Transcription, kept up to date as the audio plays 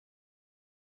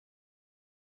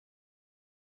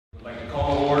I'd like to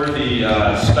call to order the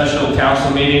special council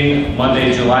meeting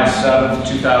Monday, July 7th,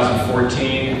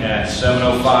 2014 at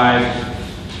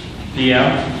 7:05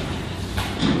 p.m.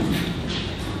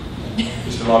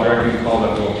 Mr. Law Director, you can call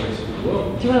that roll, please. Do you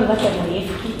want to let them leave?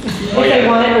 If Oh, they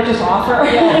want it, or just offer?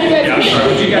 Yeah, I'm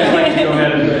sorry. Would you guys like to go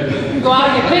ahead and... Go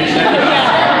out and get pictures.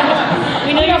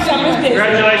 We know your summer's busy.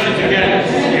 Congratulations again.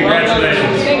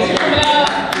 Congratulations. Thanks for coming out.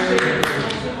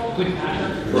 Good passer.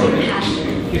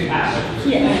 Good passer.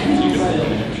 Yeah.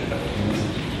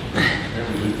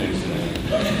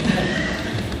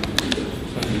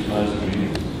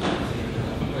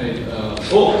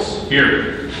 Foltz.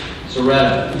 Here.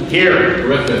 Soretta. Here.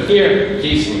 Griffith. Here.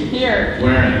 Keesley. Here.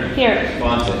 Waring. Here.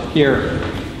 Fonte. Here.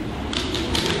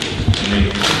 And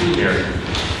me. Here.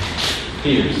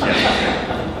 Peters.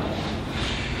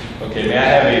 Okay, may I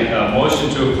have a motion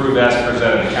to approve as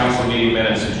presented the council meeting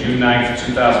minutes of June 9th,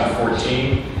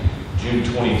 2014, June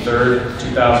 23rd,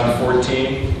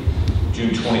 2014,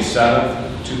 June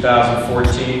 27th,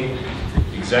 2014,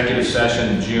 executive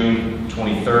session June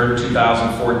 23rd,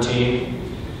 2014,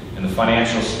 and the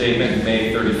financial statement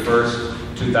May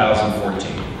 31st,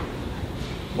 2014.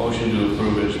 Motion to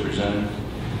approve as presented.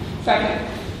 Second.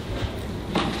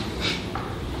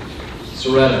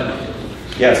 Soretta.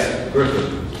 Yes.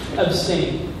 Griffith.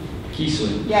 Abstain.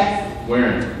 Kesley. Yes.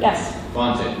 Waring. Yes.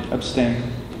 Fonte. Abstain.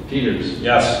 Peters.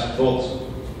 Yes. Foltz.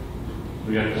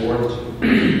 We got four.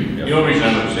 The only reason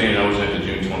I'm abstaining, I was at the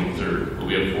June 23rd, but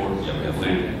we have four. Yeah, we have four.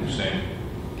 Abstain.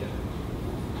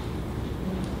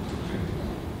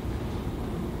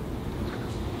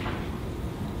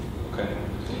 Okay.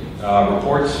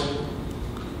 Reports.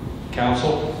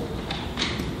 Council.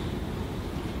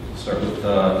 Start with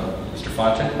Mr.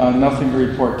 Fonte. Nothing to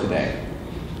report today.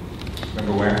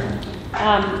 Member Ware.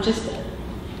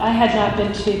 I had not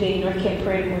been to the North Canton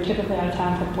Parade. We're typically out of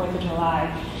town for the 4th of July.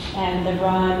 And the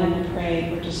run and the parade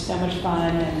were just so much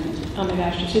fun. And oh my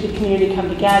gosh, to see the community come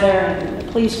together and the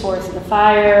police force and the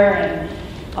fire and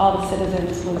all the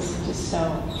citizens was just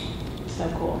so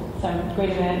cool. So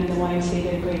great event, and the YMCA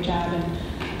did a great job. And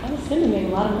I was thinking they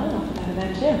made a lot of money off of that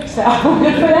event too. So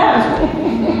good for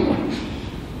them.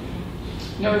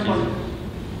 No report.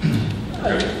 A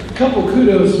couple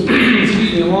kudos,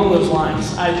 excuse me, along those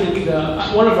lines. I think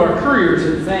one of our couriers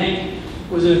at the bank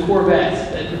was in a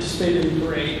Corvette that participated in the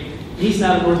parade. He's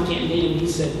not a North Canton native. He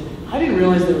said, I didn't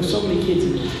realize there were so many kids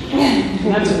in North Canton.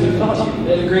 And that's a big deal too.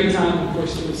 They had a great time. Of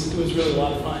course, it was really a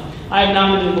lot of fun. I have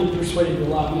not been able to persuade him to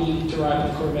allow me to ride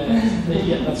with the Corvette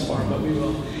yet thus far, but we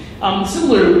will.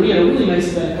 Similarly, we had a really nice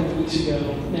event a couple weeks ago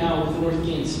now with the North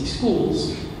Canton City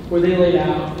Schools, where they laid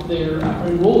out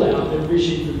and rolled out their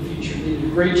vision for the future. They did a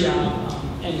great job,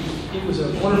 and it was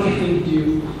a wonderful thing to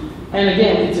do. And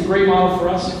again, it's a great model for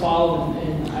us to follow,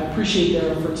 and I appreciate their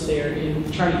efforts there in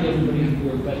trying to get everybody on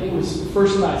board. But it was a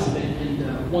first-class event,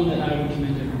 and one that I would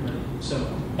commend everybody. So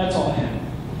that's all I have.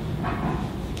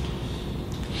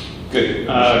 Good.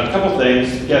 A couple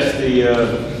things. Yes,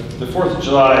 the 4th of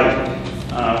July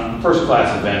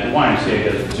first-class event, the YMCA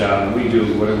does the job, and we do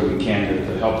whatever we can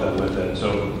to help them with it.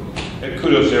 So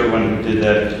kudos to everyone who did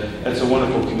that. It's a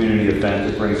wonderful community event.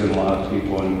 It brings in a lot of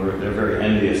people, and they're very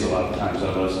envious a lot of times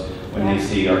of us when they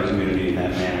see our community in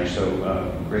that manner. So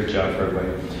great job for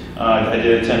everybody. I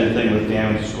did attend a thing with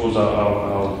Dan with the schools.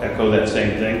 I'll echo that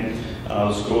same thing.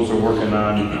 The schools are working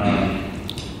on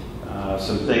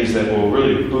some things that will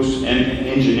really boost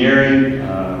engineering,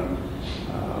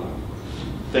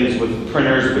 things with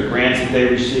printers, the grants that they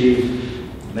receive.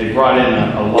 They brought in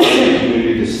a lot of the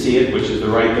community to see it, which is the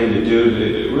right thing to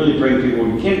do. To really bring people.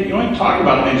 You only talk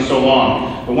about things so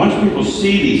long, but once people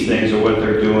see these things or what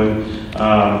they're doing,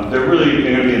 they're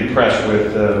going to be impressed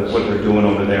with what they're doing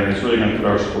over there, and it's really going to put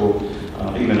our school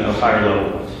even at a higher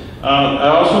level. I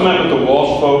also met with the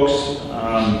Walsh folks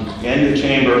and the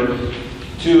chamber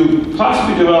to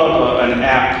possibly develop an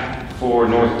app for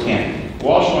North Canton.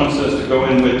 Walsh wants us to go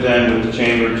in with them, with the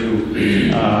chamber,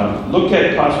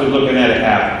 to possibly looking at an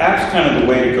app. App's kind of the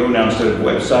way to go now instead of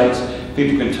websites.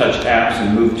 People can touch apps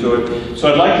and move to it.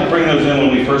 So I'd like to bring those in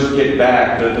when we first get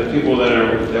back. The people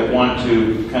that want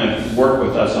to kind of work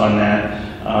with us on that.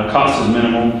 Cost is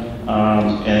minimal,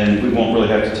 and we won't really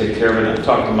have to take care of it. I'll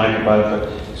talk to Mike about it,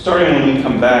 but starting when we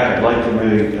come back, I'd like to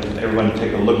really everyone to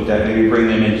take a look at that. Maybe bring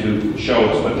them in to show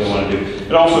us what they want to do.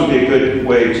 It'd also be a good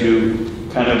way to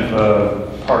kind of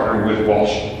partner with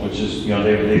Walsh, which is,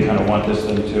 they kind of want this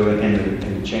thing too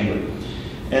in the chamber.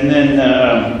 And then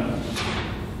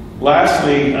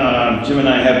lastly, Jim and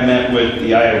I have met with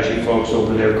the IOG folks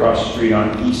over there across the street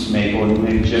on East Maple, and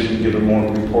maybe Jim can give a more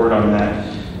report on that.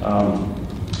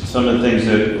 Some of the things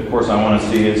that, of course, I want to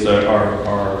see is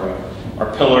our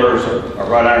our pillars, our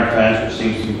wrought iron fence, which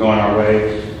seems to be going our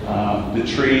way. The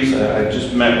trees, I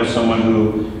just met with someone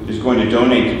who is going to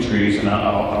donate the trees, and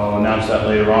I'll announce that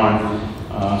later on.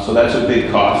 So that's a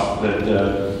big cost that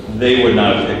they would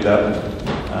not have picked up.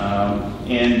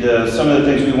 And some of the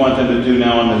things we want them to do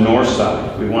now on the north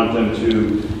side, we want them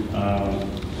to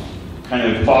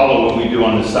kind of follow what we do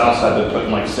on the south side. They're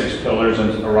putting like 6 pillars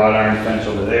and a wrought iron fence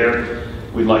over there.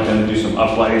 We'd like them to do some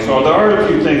uplighting. So there are a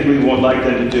few things we would like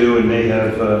them to do, and they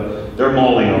have, they're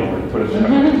mulling over it, put it that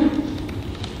way.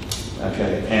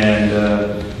 Okay, and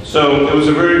so it was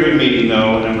a very good meeting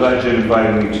though, and I'm glad Jim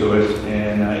invited me to it,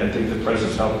 and I think the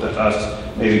presence helped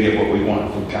us maybe get what we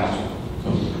want from council.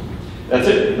 So that's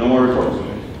it, no more reports.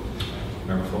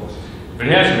 Member Folks. If it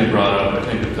hasn't been brought up, I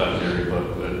think it's got Terry, but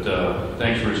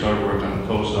thanks for his hard work on the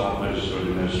post office or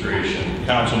the administration.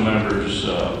 Council members,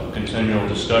 continual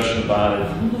discussion about it,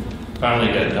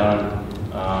 finally got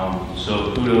done.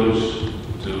 So kudos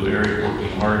to Eric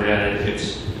working hard at it.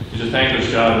 It's a thankless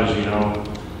job, as you know.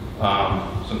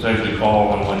 Sometimes we call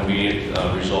on when we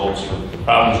get results from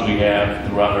problems we have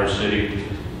throughout our city.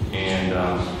 And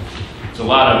it's a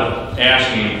lot of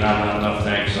asking and not enough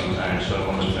thanks sometimes. So I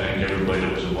want to thank everybody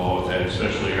that was involved with that,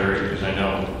 especially Eric, because I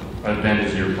know I've been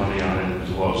his ear plenty on it,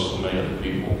 as well as so many other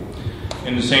people.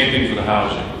 And the same thing for the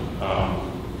housing.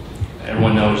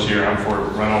 Everyone knows here I'm for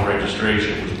rental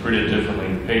registration. It was printed differently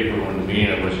in the paper when the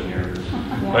meeting wasn't here.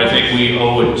 But I think we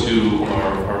owe it to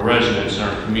our residents and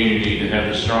our community to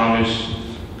have the strongest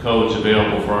codes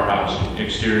available for our housing,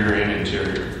 exterior and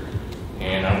interior.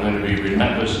 And I'm going to be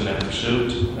relentless in that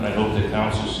pursuit, and I hope the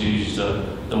council sees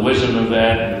the wisdom of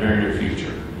that in the very near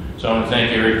future. So I want to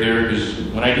thank Eric there, because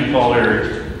when I do call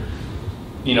Eric,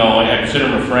 you know, I consider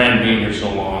him a friend being here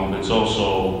so long, but it's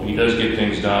also, he does get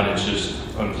things done. It's just,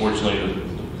 unfortunately,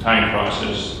 the time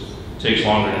process takes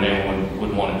longer than anyone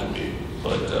would want it to be.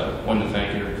 But I wanted to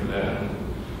thank Eric for that. And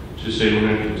just say we're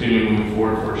going to continue moving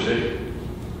forward for our city,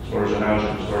 as far as the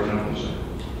housing, as far as I'm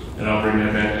concerned. And I'll bring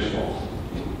that back this fall.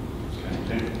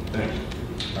 Okay, thanks.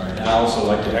 All right, and I also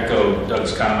like to echo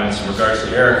Doug's comments in regards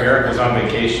to Eric. Eric was on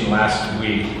vacation last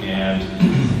week and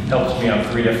helped me on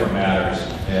 3 different matters.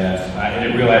 And I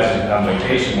didn't realize he was on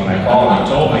vacation when I called him.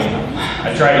 He told me.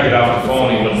 I tried to get off the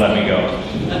phone, he wouldn't let me go.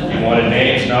 He wanted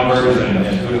names, numbers, and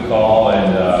who to call.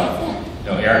 And you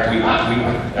know, Eric,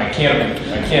 I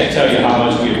can't tell you how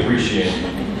much we appreciate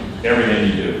everything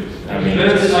you do. I mean,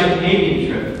 it's like a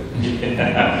Canadian trip.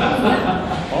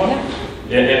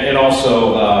 And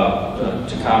also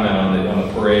to comment on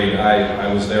the parade,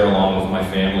 I was there along with my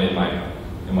family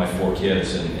and my 4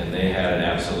 kids, and they had an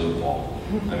absolute ball.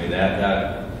 I mean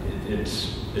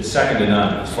it's second to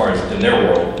none as far as in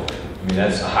their world. I mean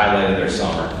that's the highlight of their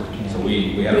summer. So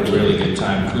we had a really good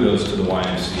time. Kudos to the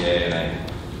YMCA, and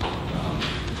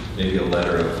maybe a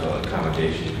letter of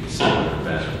commendation to be sent to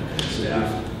Ben and his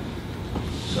staff.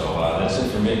 So that's it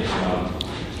for me.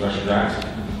 Director Drax.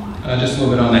 Just a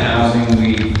little bit on the housing.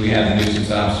 We have the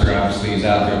nuisance officer, obviously, he's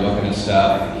out there looking at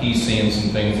stuff. He's seeing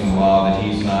some things in the law that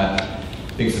he's not,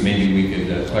 thinks that maybe we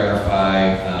could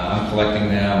clarify. I'm collecting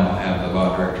them. I'll have the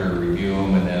law director review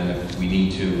them, and then if we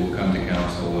need to, we'll come to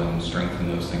council and strengthen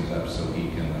those things up so he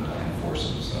can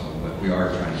enforce them. So, but we are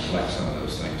trying to collect some of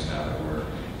those things now that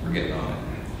we're getting on it.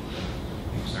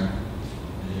 Thanks, sir.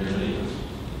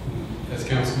 As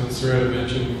Councilman Soretta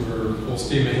mentioned, we're full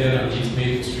steam ahead on the East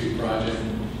Maple Street project.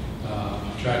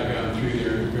 Tried to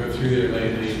go through there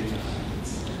lately.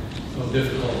 It's a little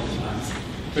difficult at times,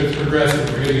 but it's progressive.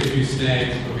 We're hitting a few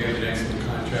snags, but we have an excellent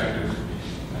contractor.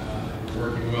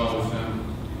 We're working well with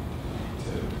them.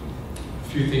 A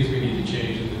few things we need to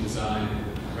change in the design,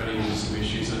 running into some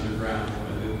issues underground.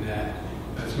 Other than that,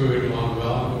 that's moving along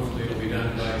well, and hopefully it'll be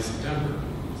done by September.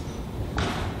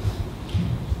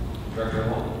 Director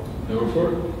Hall. No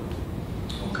report.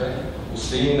 Okay. We'll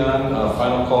see none.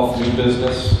 Final call for new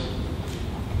business.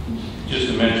 Just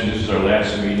to mention, this is our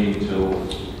last meeting till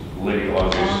late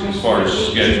August, as far as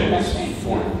schedule.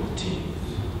 14th.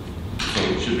 So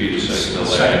it should be the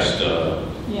second to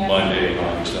last Monday in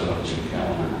August on the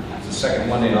calendar. It's the second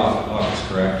Monday in August,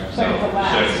 correct? Second to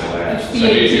last. Second to last. It's So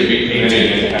the it should 18th. be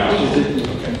 18th in council.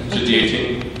 Okay. Is it the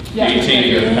 18th? Yeah. The 18th,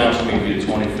 the council meeting will be the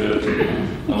 25th,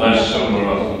 unless some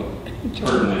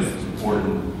pertinent,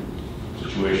 important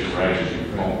situation rises in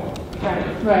fall.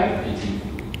 Right.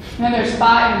 And then there's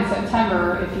 5 in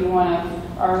September if you want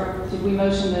to, or did we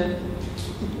motion to,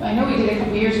 I know we did a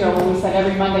couple years ago when we said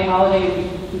every Monday holiday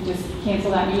we just cancel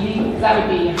that meeting, because that would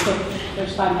be,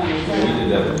 there's 5 Mondays. We did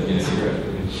that at the beginning of the year.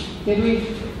 Did we?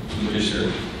 Pretty sure.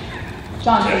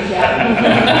 John says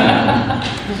yeah.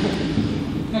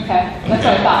 Okay, that's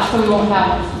what I thought, so we won't have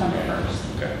one September 1st.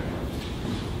 Okay.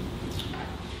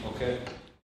 Okay.